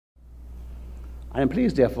I am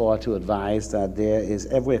pleased, therefore, to advise that there is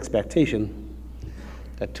every expectation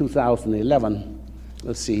that 2011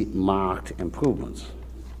 will see marked improvements.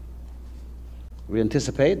 We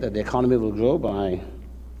anticipate that the economy will grow by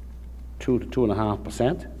 2 to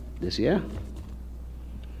 2.5% this year,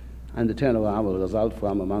 and the turnaround will result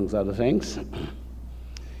from, amongst other things,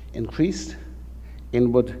 increased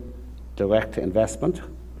inward direct investment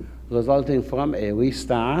resulting from a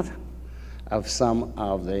restart of some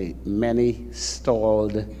of the many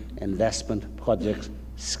stalled investment projects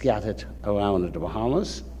scattered around the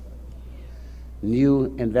Bahamas,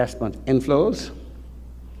 new investment inflows,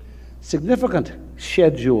 significant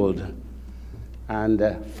scheduled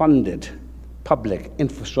and funded public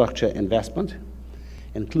infrastructure investment,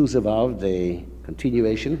 inclusive of the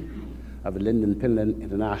continuation of the Linden-Pinland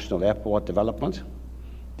International Airport development,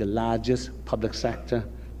 the largest public sector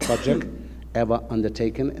project ever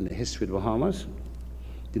undertaken in the history of the Bahamas,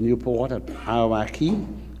 the new port at Arawak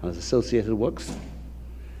and its associated works,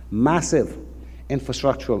 massive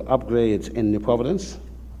infrastructural upgrades in New Providence,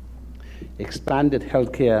 expanded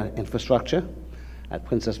healthcare infrastructure at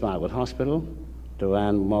Princess Margaret Hospital,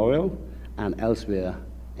 Durand Memorial, and elsewhere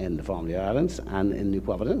in the Family Islands and in New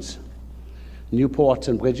Providence, new ports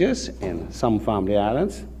and bridges in some Family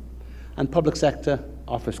Islands, and public sector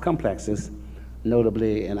office complexes,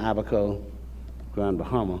 notably in Abaco, Grand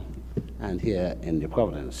Bahama, and here in New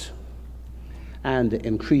Providence, and the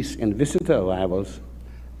increase in visitor arrivals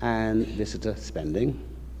and visitor spending,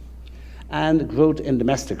 and growth in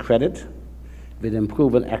domestic credit with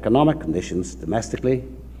improving economic conditions domestically,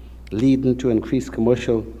 leading to increased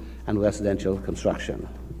commercial and residential construction.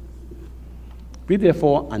 We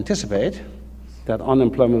therefore anticipate that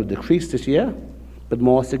unemployment will decrease this year, but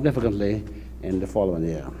more significantly in the following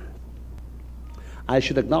year. I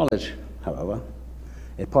should acknowledge, however,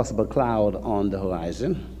 a possible cloud on the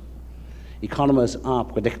horizon. Economists are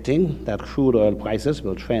predicting that crude oil prices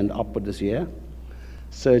will trend upward this year,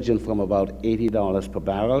 surging from about $80 per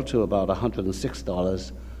barrel to about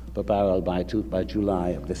 $106 per barrel by July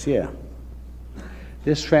of this year.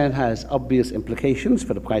 This trend has obvious implications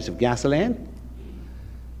for the price of gasoline,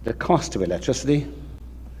 the cost of electricity,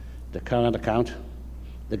 the current account,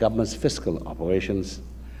 the government's fiscal operations,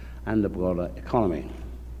 and the broader economy.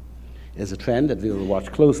 It is a trend that we will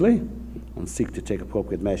watch closely and seek to take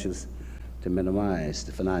appropriate measures to minimize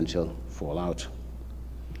the financial fallout.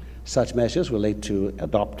 Such measures relate to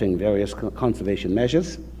adopting various conservation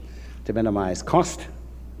measures to minimize cost,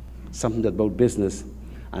 something that both business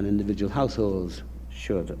and individual households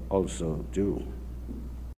should also do.